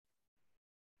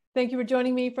Thank you for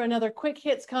joining me for another Quick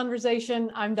Hits conversation.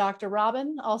 I'm Dr.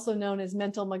 Robin, also known as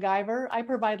Mental MacGyver. I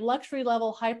provide luxury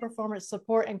level high performance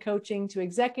support and coaching to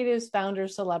executives,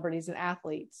 founders, celebrities, and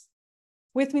athletes.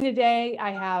 With me today,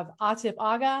 I have Atif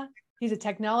Agha. He's a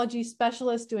technology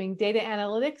specialist doing data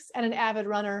analytics and an avid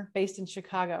runner based in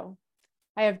Chicago.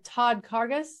 I have Todd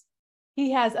Kargas.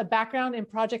 He has a background in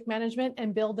project management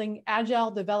and building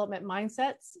agile development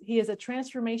mindsets. He is a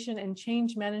transformation and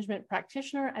change management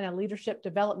practitioner and a leadership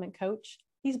development coach.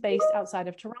 He's based outside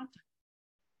of Toronto.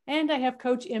 And I have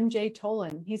Coach MJ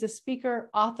Tolan. He's a speaker,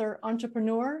 author,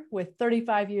 entrepreneur with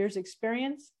 35 years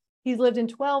experience. He's lived in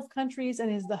 12 countries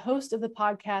and is the host of the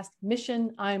podcast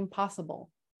Mission I'm Possible.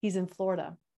 He's in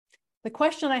Florida. The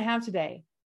question I have today: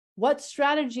 what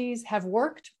strategies have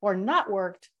worked or not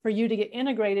worked for you to get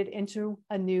integrated into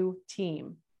a new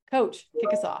team? Coach,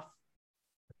 kick us off.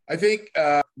 I think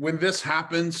when this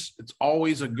happens, it's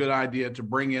always a good idea to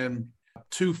bring in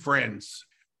two friends: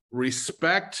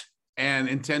 respect and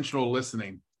intentional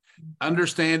listening,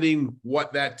 understanding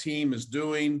what that team is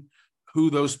doing, who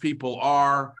those people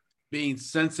are, being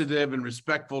sensitive and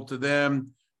respectful to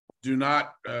them. Do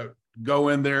not go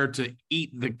in there to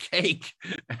eat the cake,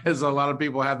 as a lot of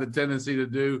people have the tendency to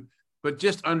do, but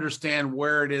just understand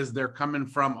where it is they're coming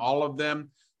from, all of them,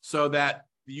 so that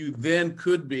you then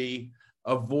could be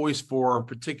a voice for a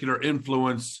particular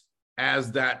influence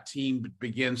as that team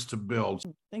begins to build.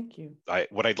 Thank you.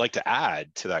 What I'd like to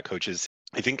add to that, Coach, is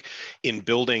I think in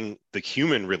building the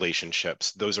human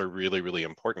relationships, those are really, really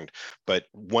important. But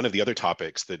one of the other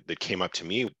topics that came up to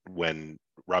me when,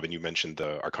 Robin, you mentioned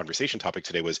our conversation topic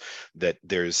today was that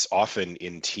there's often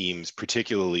in teams,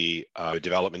 particularly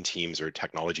development teams or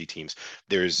technology teams,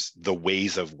 there's the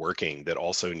ways of working that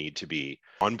also need to be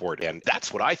on board. And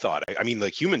that's what I thought. I mean, the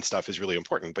human stuff is really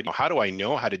important, but how do I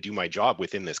know how to do my job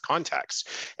within this context?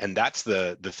 And that's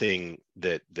the thing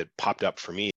that popped up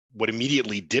for me. What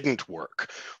immediately didn't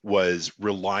work was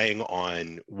relying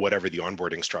on whatever the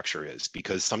onboarding structure is,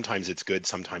 because sometimes it's good,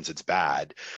 sometimes it's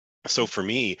bad. So for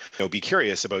me, be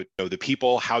curious about the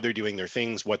people, how they're doing their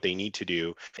things, what they need to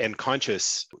do, and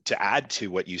conscious to add to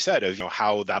what you said of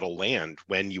how that'll land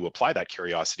when you apply that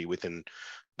curiosity within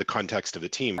the context of the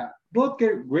team. Both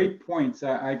get great points.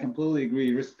 I completely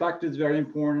agree. Respect is very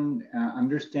important.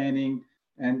 Understanding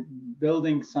and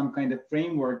building some kind of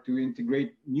framework to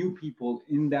integrate new people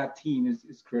in that team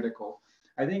is critical.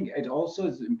 I think it also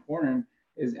is important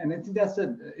and I think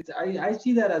I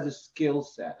see that as a skill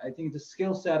set. I think the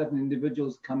skill set of an individual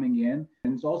is coming in,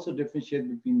 and it's also differentiated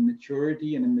between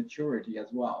maturity and immaturity as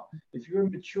well. If you're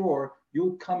mature,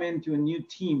 you'll come into a new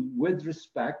team with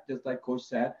respect, just like Coach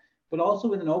said, but also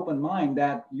with an open mind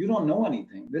that you don't know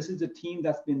anything. This is a team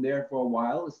that's been there for a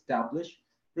while, established.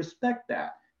 Respect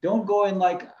that. Don't go in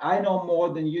like, I know more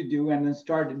than you do, and then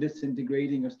start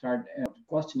disintegrating or start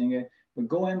questioning it. But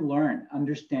go and learn,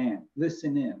 understand,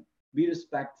 listen in, be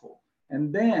respectful.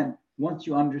 And then once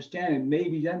you understand it,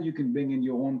 maybe then you can bring in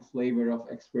your own flavor of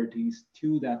expertise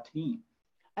to that team.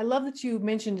 I love that you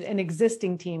mentioned an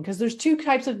existing team, because there's two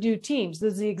types of new teams.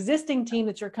 There's the existing team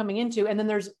that you're coming into, and then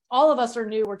there's all of us are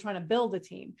new, we're trying to build a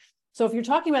team. So if you're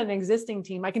talking about an existing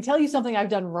team, I can tell you something I've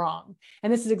done wrong.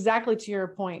 And this is exactly to your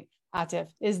point, Atif,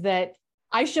 is that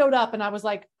I showed up and I was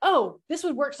like, oh, this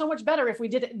would work so much better if we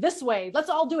did it this way. Let's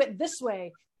all do it this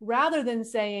way. Rather than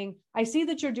saying, I see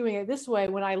that you're doing it this way.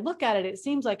 When I look at it, it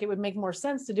seems like it would make more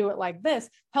sense to do it like this.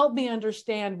 Help me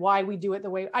understand why we do it the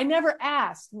way. I never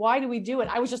asked, why do we do it?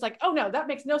 I was just like, oh no, that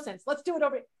makes no sense. Let's do it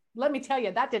over. Let me tell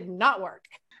you, that did not work.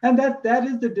 And that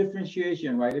is the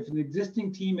differentiation, right? If an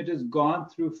existing team, it has gone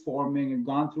through forming and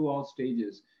gone through all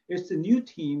stages. It's a new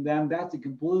team, then that's a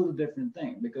completely different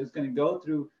thing, because it's going to go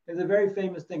through, there's a very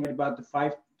famous thing about the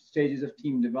 5 stages of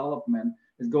team development.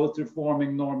 It goes through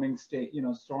forming, norming,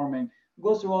 storming. It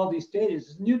goes through all these stages.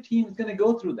 This new team is going to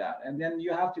go through that. And then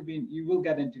you will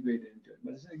get integrated into it.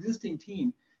 But as an existing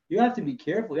team, you have to be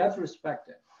careful. You have to respect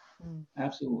it.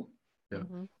 Absolutely. Yeah.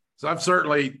 Mm-hmm. So I've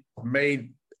certainly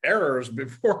made errors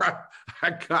before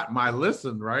I got my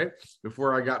lesson, right?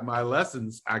 Before I got my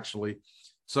lessons, actually.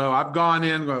 So I've gone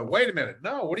in going, wait a minute.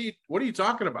 No, what are you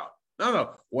talking about?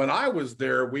 No. When I was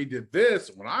there, we did this.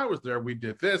 When I was there, we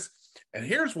did this. And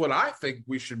here's what I think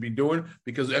we should be doing,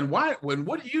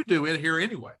 what do you do in here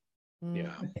anyway?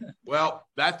 Yeah. Well,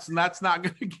 that's not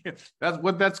going to get,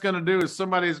 that's going to do is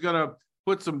somebody's going to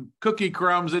put some cookie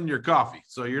crumbs in your coffee.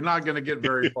 So you're not going to get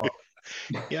very far.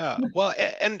 Yeah, well,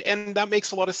 and that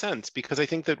makes a lot of sense, because I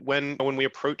think that when we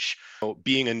approach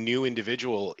being a new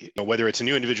individual, whether it's a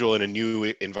new individual in a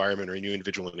new environment or a new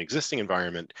individual in an existing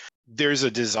environment, there's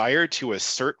a desire to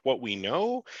assert what we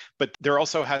know, but there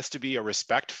also has to be a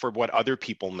respect for what other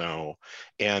people know.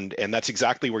 And that's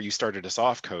exactly where you started us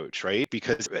off, Coach, right?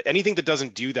 Because anything that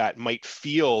doesn't do that might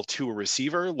feel to a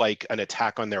receiver like an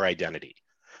attack on their identity.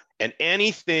 And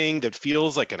anything that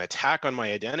feels like an attack on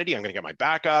my identity, I'm going to get my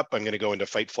back up. I'm going to go into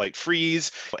fight, flight,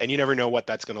 freeze. And you never know what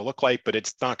that's going to look like, but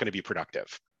it's not going to be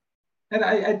productive. And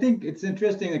I think it's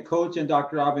interesting that Coach and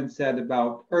Dr. Robbins said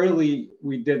about early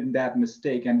we did that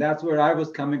mistake. And that's where I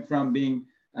was coming from, being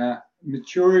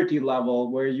maturity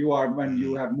level where you are when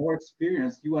you have more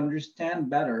experience, you understand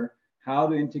better how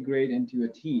to integrate into a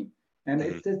team. And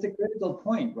it's a critical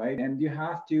point, right? And you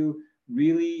have to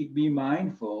really be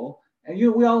mindful. And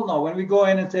we all know when we go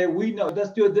in and say, we know,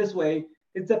 let's do it this way,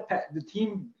 the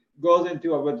team goes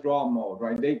into a withdrawal mode,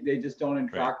 right? They just don't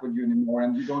interact with you anymore,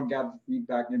 and you don't get the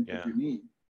feedback input you need.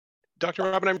 Dr.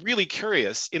 Robin, I'm really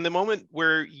curious, in the moment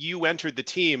where you entered the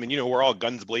team and, we're all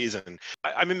guns blazing,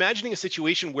 I'm imagining a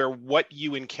situation where what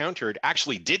you encountered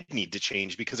actually did need to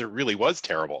change because it really was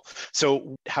terrible.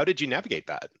 So how did you navigate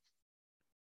that?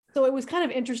 So it was kind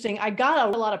of interesting. I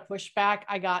got a lot of pushback.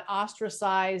 I got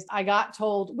ostracized. I got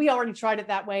told, we already tried it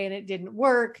that way and it didn't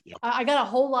work. Yep. I got a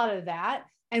whole lot of that.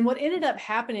 And what ended up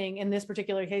happening in this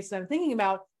particular case that I'm thinking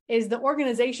about is the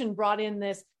organization brought in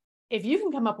this, if you can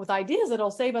come up with ideas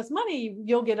that'll save us money,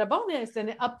 you'll get a bonus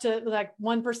and up to like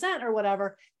 1% or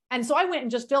whatever. And so I went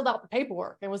and just filled out the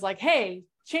paperwork and was like, hey,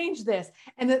 change this.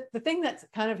 And the thing that's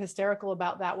kind of hysterical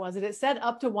about that was that it said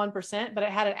up to 1%, but it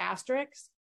had an asterisk.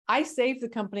 I saved the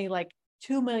company like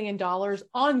 $2 million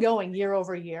ongoing year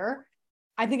over year.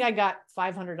 I think I got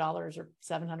 $500 or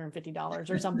 $750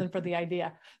 or something for the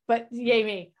idea, but yay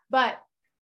me. But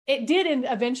it did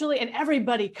eventually, and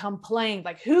everybody complained,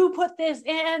 like, who put this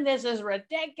in? This is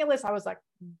ridiculous. I was like,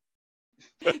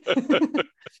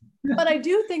 but I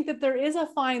do think that there is a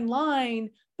fine line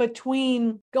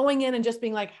between going in and just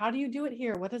being like, how do you do it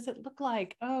here? What does it look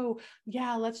like? Oh,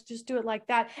 yeah, let's just do it like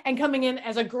that. And coming in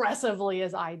as aggressively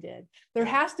as I did. There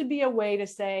has to be a way to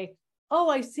say, oh,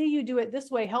 I see you do it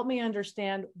this way. Help me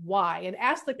understand why. And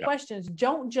ask the questions.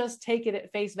 Don't just take it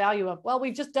at face value of, well,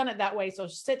 we've just done it that way. So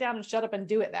sit down and shut up and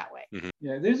do it that way. Mm-hmm.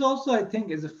 Yeah, there's also, I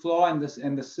think, is a flaw in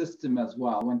the system as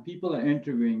well. When people are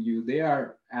interviewing you, they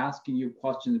are asking you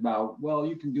questions about, well,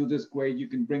 you can do this great. You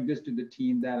can bring this to the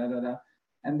team, da, da, da, da.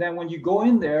 And then when you go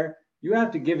in there, you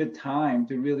have to give it time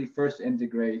to really first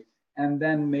integrate. And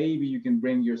then maybe you can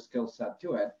bring your skill set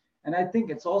to it. And I think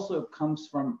it's also comes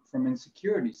from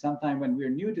insecurity. Sometimes when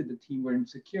we're new to the team, we're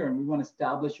insecure and we want to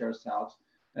establish ourselves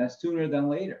sooner than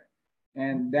later.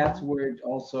 And that's where it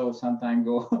also sometimes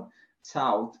go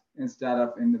south instead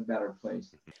of in the better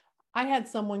place. I had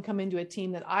someone come into a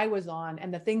team that I was on,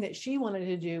 and the thing that she wanted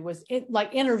to do was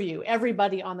interview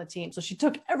everybody on the team. So she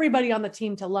took everybody on the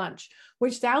team to lunch,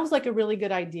 which sounds like a really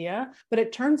good idea, but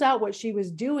it turns out what she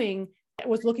was doing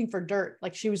was looking for dirt.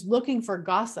 Like she was looking for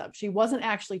gossip. She wasn't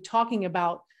actually talking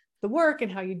about the work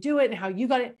and how you do it and how you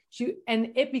got it.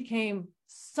 And it became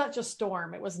such a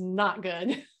storm. It was not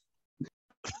good.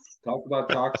 Talk about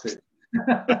toxic.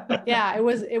 Yeah,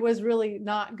 it was really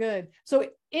not good. So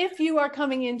if you are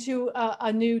coming into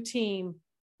a new team,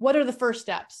 what are the first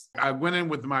steps? I went in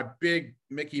with my big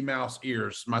Mickey Mouse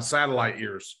ears, my satellite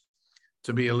ears,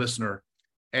 to be a listener.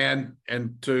 And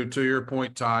to your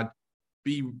point, Todd,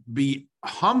 be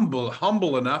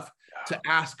humble enough to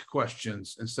ask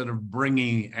questions instead of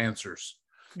bringing answers.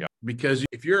 Yeah. Because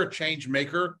if you're a change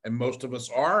maker, and most of us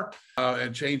are, a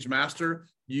change master,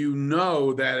 you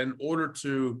know that in order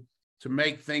to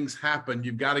make things happen,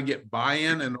 you've got to get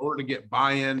buy-in. In order to get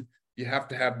buy-in, you have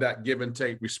to have that give and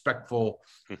take, respectful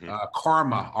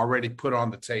karma already put on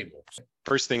the table.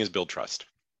 First thing is build trust.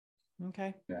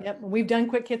 Okay. Yeah. Yep. We've done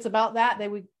quick hits about that.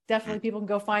 Definitely people can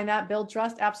go find that, build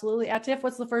trust. Absolutely. Atif,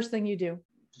 what's the first thing you do?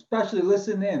 Especially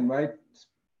listen in, right?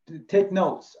 Take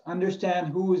notes,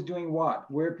 understand who is doing what,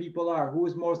 where people are, who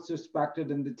is most respected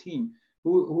in the team,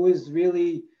 who is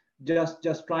really just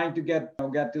trying to get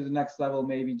to the next level,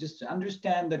 maybe just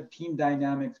understand the team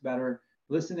dynamics better,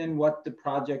 listen in what the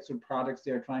projects or products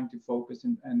they're trying to focus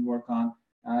and work on,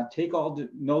 take all the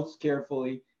notes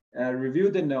carefully, review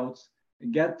the notes,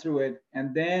 get through it,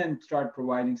 and then start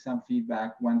providing some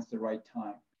feedback when it's the right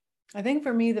time. I think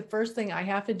for me, the first thing I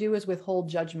have to do is withhold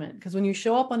judgment, because when you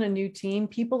show up on a new team,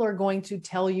 people are going to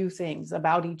tell you things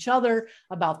about each other,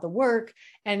 about the work.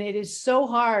 And it is so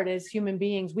hard as human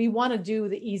beings. We want to do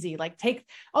the easy, like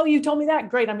oh, you told me that.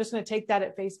 Great. I'm just going to take that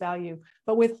at face value,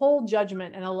 but withhold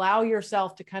judgment and allow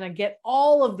yourself to kind of get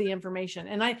all of the information.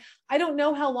 And I don't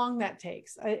know how long that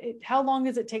takes. How long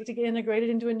does it take to get integrated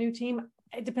into a new team?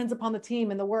 It depends upon the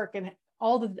team and the work and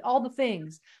all the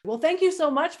things. Well, thank you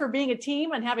so much for being a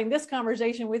team and having this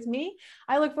conversation with me.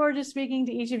 I look forward to speaking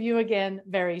to each of you again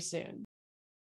very soon.